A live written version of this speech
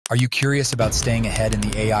Are you curious about staying ahead in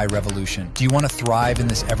the AI revolution? Do you want to thrive in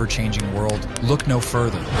this ever-changing world? Look no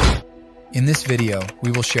further. In this video,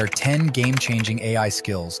 we will share 10 game-changing AI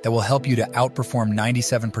skills that will help you to outperform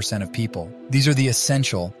 97% of people. These are the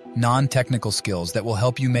essential, non-technical skills that will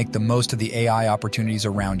help you make the most of the AI opportunities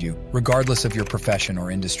around you, regardless of your profession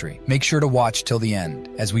or industry. Make sure to watch till the end,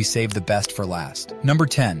 as we save the best for last. Number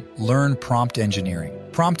 10, learn prompt engineering.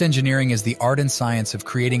 Prompt engineering is the art and science of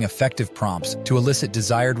creating effective prompts to elicit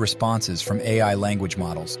desired responses from AI language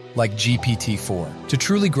models, like GPT-4. To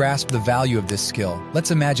truly grasp the value of this skill,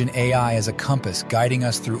 let's imagine AI as a compass guiding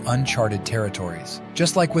us through uncharted territories.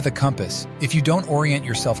 Just like with a compass, if you don't orient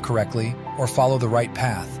yourself correctly or follow the right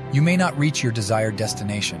path, you may not reach your desired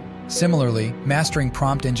destination. Similarly, mastering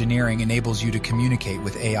prompt engineering enables you to communicate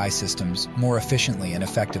with AI systems more efficiently and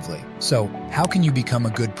effectively. So, how can you become a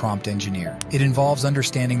good prompt engineer? It involves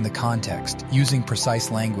understanding the context, using precise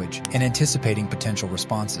language, and anticipating potential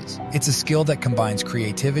responses. It's a skill that combines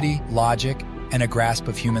creativity, logic, and a grasp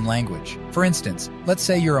of human language. For instance, let's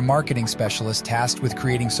say you're a marketing specialist tasked with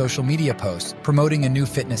creating social media posts promoting a new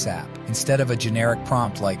fitness app. Instead of a generic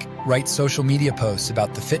prompt like, write social media posts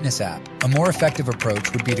about the fitness app, a more effective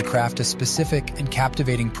approach would be to craft a specific and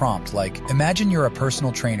captivating prompt like, imagine you're a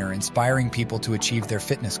personal trainer inspiring people to achieve their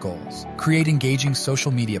fitness goals. Create engaging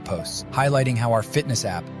social media posts, highlighting how our fitness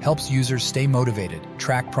app helps users stay motivated,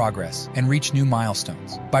 track progress, and reach new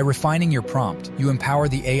milestones. By refining your prompt, you empower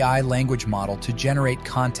the AI language model to generate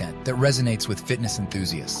content that resonates with fitness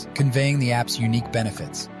enthusiasts, conveying the app's unique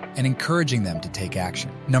benefits and encouraging them to take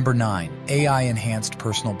action. Number 9, AI-enhanced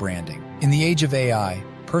personal branding. In the age of AI,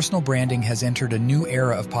 personal branding has entered a new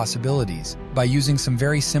era of possibilities by using some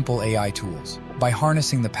very simple AI tools. By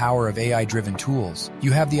harnessing the power of AI-driven tools,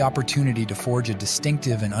 you have the opportunity to forge a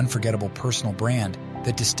distinctive and unforgettable personal brand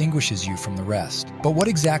that distinguishes you from the rest. But what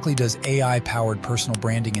exactly does AI-powered personal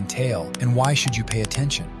branding entail, and why should you pay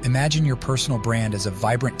attention? Imagine your personal brand as a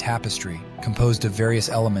vibrant tapestry composed of various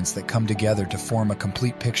elements that come together to form a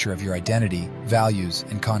complete picture of your identity, values,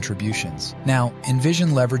 and contributions. Now, envision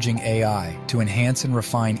leveraging AI to enhance and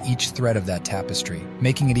refine each thread of that tapestry,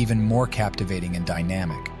 making it even more captivating and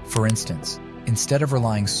dynamic. For instance, instead of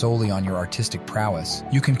relying solely on your artistic prowess,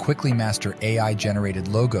 you can quickly master AI-generated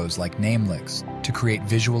logos like namelicks to create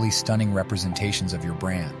visually stunning representations of your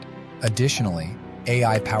brand. Additionally,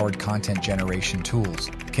 AI-powered content generation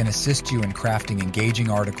tools can assist you in crafting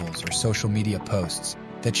engaging articles or social media posts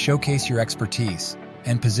that showcase your expertise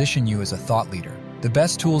and position you as a thought leader. The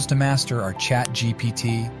best tools to master are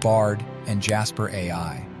ChatGPT, Bard, and Jasper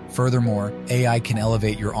AI. Furthermore, AI can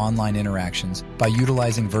elevate your online interactions by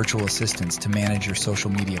utilizing virtual assistants to manage your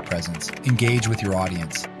social media presence, engage with your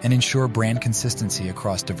audience, and ensure brand consistency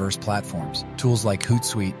across diverse platforms. Tools like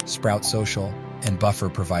Hootsuite, Sprout Social, and Buffer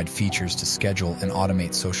provide features to schedule and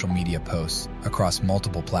automate social media posts across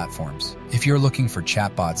multiple platforms. If you're looking for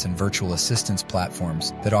chatbots and virtual assistance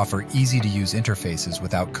platforms that offer easy-to-use interfaces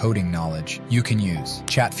without coding knowledge, you can use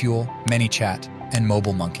ChatFuel, ManyChat, and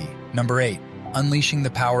MobileMonkey. Number 8. Unleashing the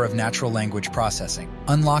power of natural language processing.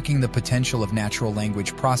 Unlocking the potential of natural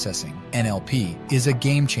language processing, NLP, is a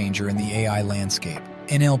game changer in the AI landscape.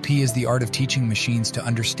 NLP is the art of teaching machines to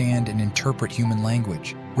understand and interpret human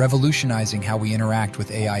language, revolutionizing how we interact with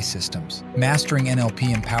AI systems. Mastering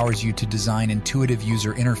NLP empowers you to design intuitive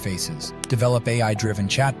user interfaces, develop AI-driven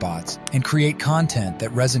chatbots, and create content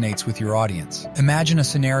that resonates with your audience. Imagine a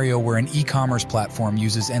scenario where an e-commerce platform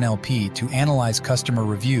uses NLP to analyze customer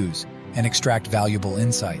reviews and extract valuable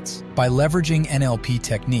insights. By leveraging NLP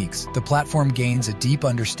techniques, the platform gains a deep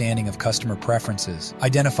understanding of customer preferences,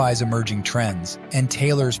 identifies emerging trends, and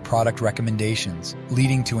tailors product recommendations,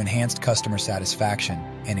 leading to enhanced customer satisfaction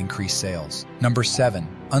and increased sales. Number 7.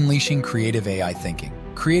 Unleashing creative AI thinking.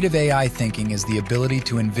 Creative AI thinking is the ability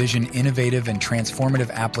to envision innovative and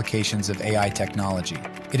transformative applications of AI technology.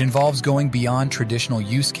 It involves going beyond traditional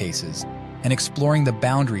use cases and exploring the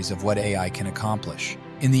boundaries of what AI can accomplish.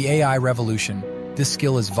 In the AI revolution, this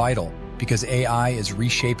skill is vital because AI is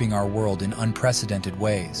reshaping our world in unprecedented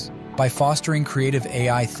ways. By fostering creative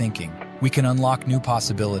AI thinking, we can unlock new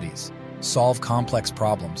possibilities, solve complex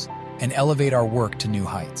problems, and elevate our work to new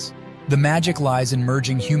heights. The magic lies in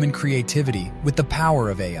merging human creativity with the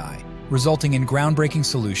power of AI, resulting in groundbreaking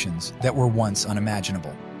solutions that were once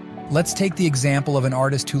unimaginable. Let's take the example of an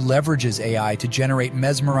artist who leverages AI to generate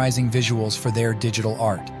mesmerizing visuals for their digital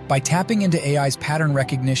art. By tapping into AI's pattern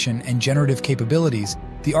recognition and generative capabilities,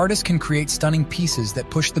 the artist can create stunning pieces that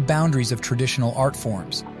push the boundaries of traditional art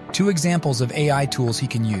forms. 2 examples of AI tools he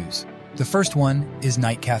can use. The first one is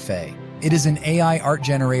Night Cafe. It is an AI art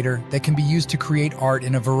generator that can be used to create art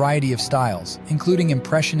in a variety of styles, including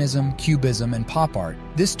Impressionism, Cubism, and pop art.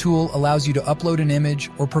 This tool allows you to upload an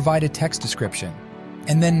image or provide a text description,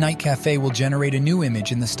 and then Night Cafe will generate a new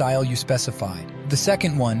image in the style you specified. The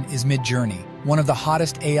second one is Midjourney, one of the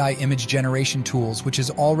hottest AI image generation tools which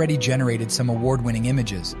has already generated some award-winning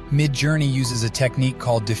images. Midjourney uses a technique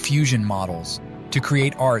called diffusion models to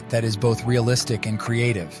create art that is both realistic and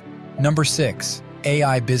creative. Number 6.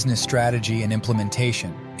 AI business strategy and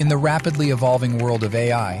implementation. In the rapidly evolving world of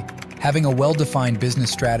AI, having a well-defined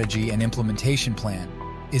business strategy and implementation plan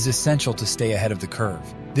is essential to stay ahead of the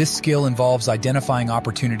curve. This skill involves identifying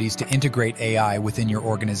opportunities to integrate AI within your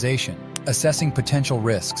organization, assessing potential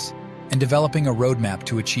risks, and developing a roadmap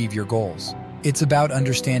to achieve your goals. It's about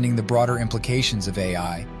understanding the broader implications of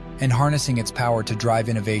AI and harnessing its power to drive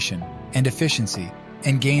innovation and efficiency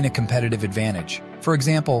and gain a competitive advantage. For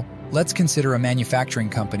example, let's consider a manufacturing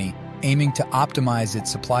company aiming to optimize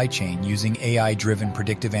its supply chain using AI-driven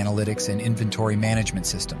predictive analytics and inventory management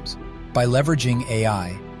systems. By leveraging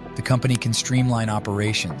AI, the company can streamline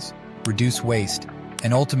operations, reduce waste,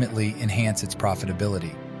 and ultimately enhance its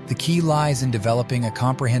profitability. The key lies in developing a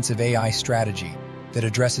comprehensive AI strategy that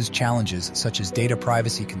addresses challenges such as data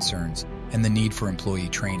privacy concerns and the need for employee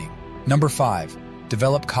training. Number 5.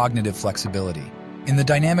 Develop cognitive flexibility. In the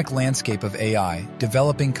dynamic landscape of AI,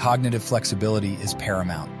 developing cognitive flexibility is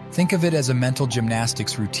paramount. Think of it as a mental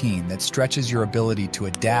gymnastics routine that stretches your ability to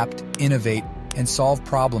adapt, innovate, and solve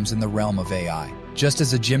problems in the realm of AI. Just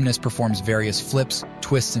as a gymnast performs various flips,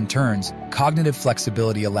 twists, and turns, cognitive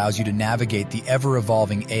flexibility allows you to navigate the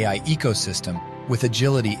ever-evolving AI ecosystem with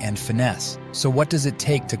agility and finesse. So what does it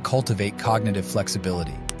take to cultivate cognitive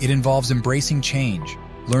flexibility? It involves embracing change,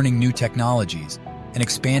 learning new technologies, and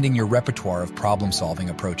expanding your repertoire of problem-solving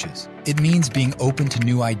approaches. It means being open to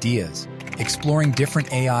new ideas, exploring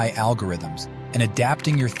different AI algorithms, and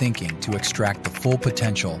adapting your thinking to extract the full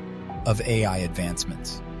potential of AI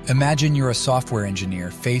advancements. Imagine you're a software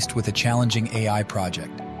engineer faced with a challenging AI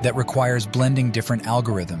project that requires blending different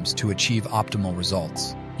algorithms to achieve optimal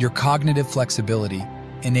results. Your cognitive flexibility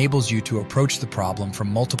enables you to approach the problem from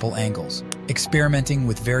multiple angles, experimenting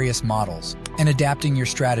with various models, and adapting your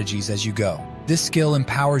strategies as you go. This skill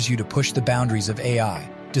empowers you to push the boundaries of AI,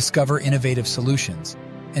 discover innovative solutions,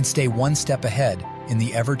 and stay one step ahead in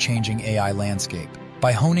the ever-changing AI landscape.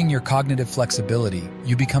 By honing your cognitive flexibility,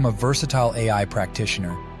 you become a versatile AI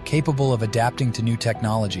practitioner, capable of adapting to new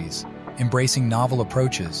technologies, embracing novel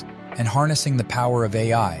approaches, and harnessing the power of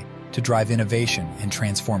AI to drive innovation and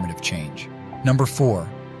transformative change. Number 4.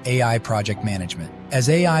 AI project management. As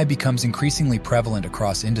AI becomes increasingly prevalent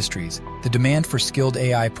across industries, the demand for skilled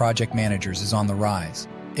AI project managers is on the rise.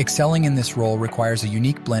 Excelling in this role requires a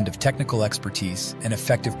unique blend of technical expertise and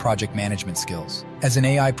effective project management skills. As an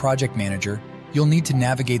AI project manager, you'll need to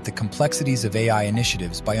navigate the complexities of AI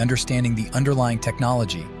initiatives by understanding the underlying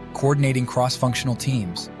technology, coordinating cross-functional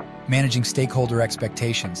teams, managing stakeholder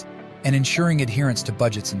expectations, and ensuring adherence to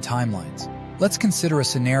budgets and timelines. Let's consider a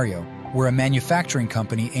scenario where a manufacturing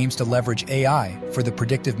company aims to leverage AI for the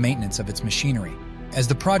predictive maintenance of its machinery. As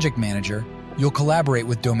the project manager, you'll collaborate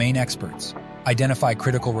with domain experts, identify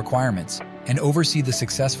critical requirements, and oversee the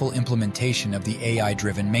successful implementation of the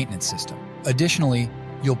AI-driven maintenance system. Additionally,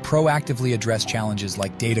 you'll proactively address challenges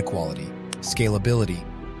like data quality, scalability,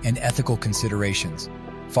 and ethical considerations,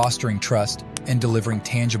 fostering trust and delivering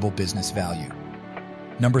tangible business value.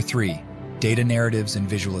 Number 3. Data narratives and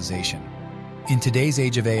visualization. In today's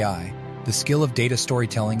age of AI, the skill of data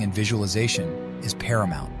storytelling and visualization is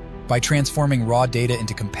paramount. By transforming raw data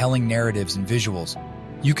into compelling narratives and visuals,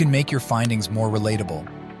 you can make your findings more relatable,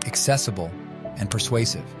 accessible, and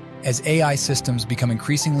persuasive. As AI systems become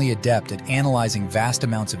increasingly adept at analyzing vast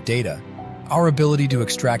amounts of data, our ability to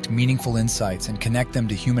extract meaningful insights and connect them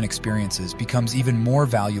to human experiences becomes even more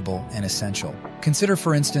valuable and essential. Consider,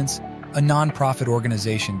 for instance, a nonprofit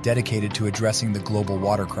organization dedicated to addressing the global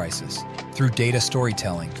water crisis. Through data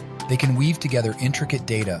storytelling, they can weave together intricate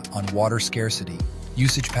data on water scarcity,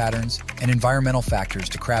 usage patterns, and environmental factors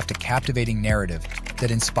to craft a captivating narrative that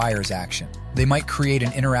inspires action. They might create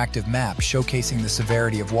an interactive map showcasing the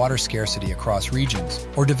severity of water scarcity across regions,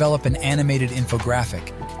 or develop an animated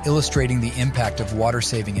infographic illustrating the impact of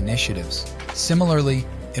water-saving initiatives. Similarly,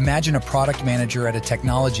 imagine a product manager at a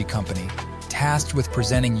technology company tasked with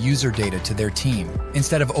presenting user data to their team.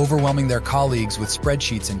 Instead of overwhelming their colleagues with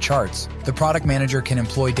spreadsheets and charts, the product manager can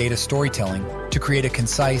employ data storytelling to create a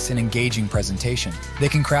concise and engaging presentation. They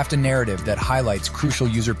can craft a narrative that highlights crucial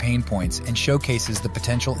user pain points and showcases the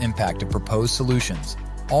potential impact of proposed solutions,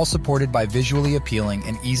 all supported by visually appealing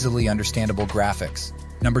and easily understandable graphics.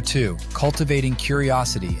 Number 2, cultivating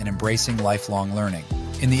curiosity and embracing lifelong learning.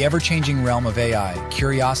 In the ever-changing realm of AI,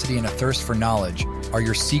 curiosity and a thirst for knowledge are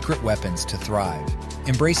your secret weapons to thrive.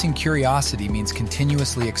 Embracing curiosity means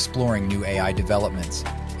continuously exploring new AI developments,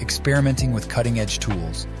 experimenting with cutting-edge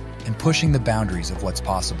tools, and pushing the boundaries of what's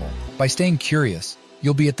possible. By staying curious,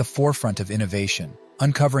 you'll be at the forefront of innovation,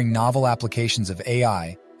 uncovering novel applications of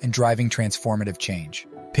AI and driving transformative change.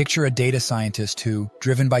 Picture a data scientist who,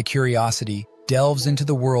 driven by curiosity, delves into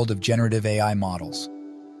the world of generative AI models.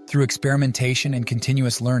 Through experimentation and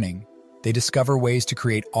continuous learning, they discover ways to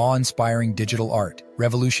create awe-inspiring digital art,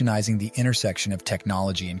 revolutionizing the intersection of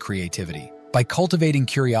technology and creativity. By cultivating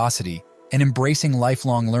curiosity and embracing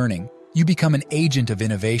lifelong learning, you become an agent of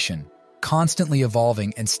innovation, constantly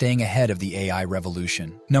evolving and staying ahead of the AI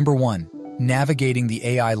revolution. Number 1, navigating the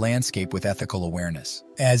AI landscape with ethical awareness.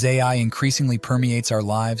 As AI increasingly permeates our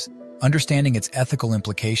lives, understanding its ethical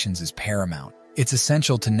implications is paramount. It's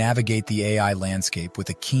essential to navigate the AI landscape with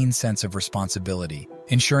a keen sense of responsibility,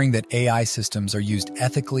 ensuring that AI systems are used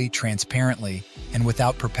ethically, transparently, and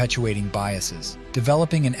without perpetuating biases.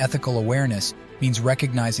 Developing an ethical awareness means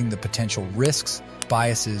recognizing the potential risks,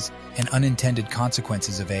 biases, and unintended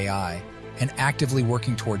consequences of AI, and actively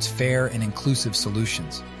working towards fair and inclusive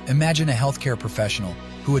solutions. Imagine a healthcare professional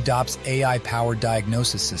who adopts AI-powered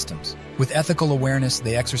diagnosis systems. With ethical awareness,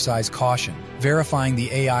 they exercise caution, verifying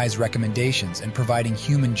the AI's recommendations and providing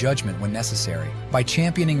human judgment when necessary. By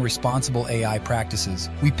championing responsible AI practices,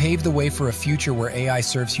 we pave the way for a future where AI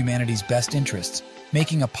serves humanity's best interests,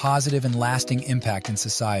 making a positive and lasting impact in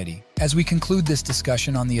society. As we conclude this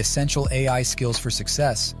discussion on the essential AI skills for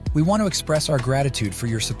success, we want to express our gratitude for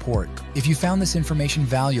your support. If you found this information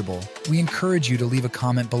valuable, we encourage you to leave a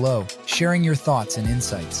comment below, sharing your thoughts and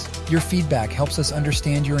insights. Your feedback helps us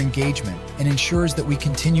understand your engagement and ensures that we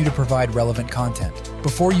continue to provide relevant content.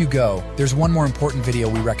 Before you go, there's one more important video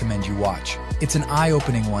we recommend you watch. It's an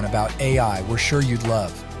eye-opening one about AI we're sure you'd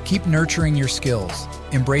love. Keep nurturing your skills,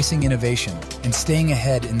 embracing innovation, and staying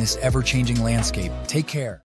ahead in this ever-changing landscape. Take care.